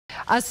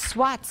A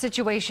SWAT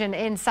situation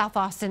in South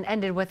Austin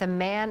ended with a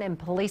man in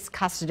police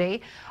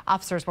custody.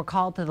 Officers were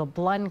called to the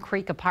Blunn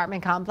Creek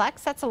apartment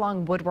complex that's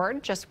along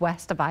Woodward, just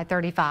west of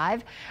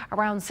I-35,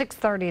 around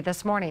 6:30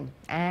 this morning.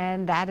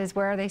 And that is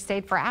where they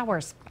stayed for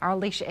hours. Our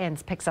Alicia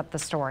Enns picks up the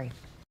story.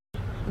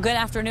 Good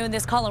afternoon.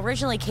 This call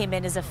originally came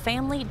in as a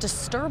family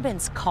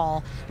disturbance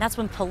call. That's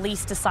when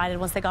police decided,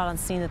 once they got on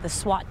scene, that the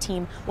SWAT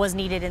team was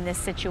needed in this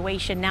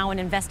situation. Now an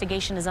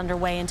investigation is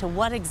underway into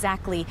what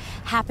exactly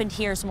happened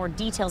here. Some more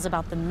details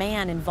about the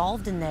man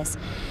involved in this.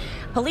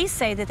 Police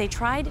say that they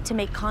tried to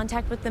make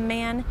contact with the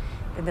man,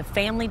 the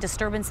family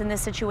disturbance in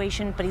this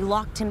situation, but he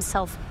locked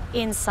himself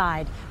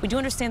inside. We do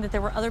understand that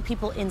there were other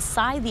people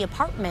inside the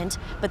apartment,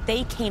 but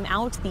they came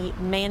out. The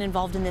man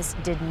involved in this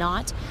did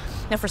not.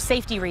 Now, for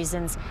safety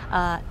reasons,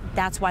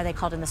 that's why they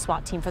called in the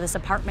SWAT team for this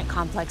apartment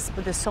complex.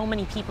 But there's so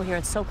many people here.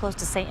 It's so close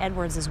to St.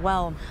 Edwards as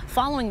well.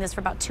 Following this,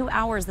 for about 2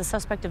 hours, the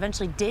suspect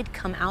eventually did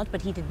come out,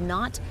 but he did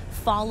not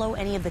follow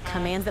any of the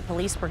commands that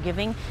police were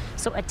giving.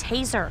 So a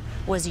taser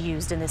was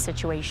used in this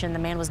situation. The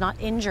man was not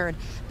injured,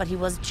 but he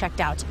was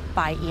checked out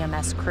by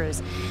EMS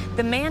crews.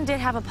 The man did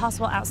have a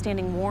possible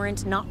outstanding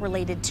warrant not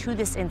related to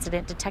this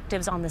incident.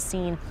 Detectives on the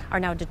scene are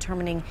now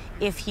determining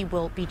if he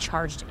will be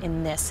charged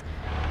in this.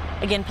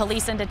 Again,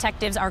 police and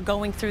detectives are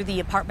going through the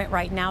apartment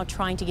right now,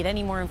 trying to get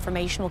any more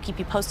information. We'll keep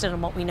you posted on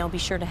what we know. Be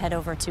sure to head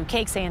over to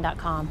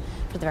KXAN.com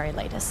for the very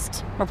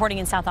latest. Reporting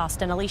in South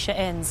Austin, Alicia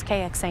Enns,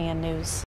 KXAN News.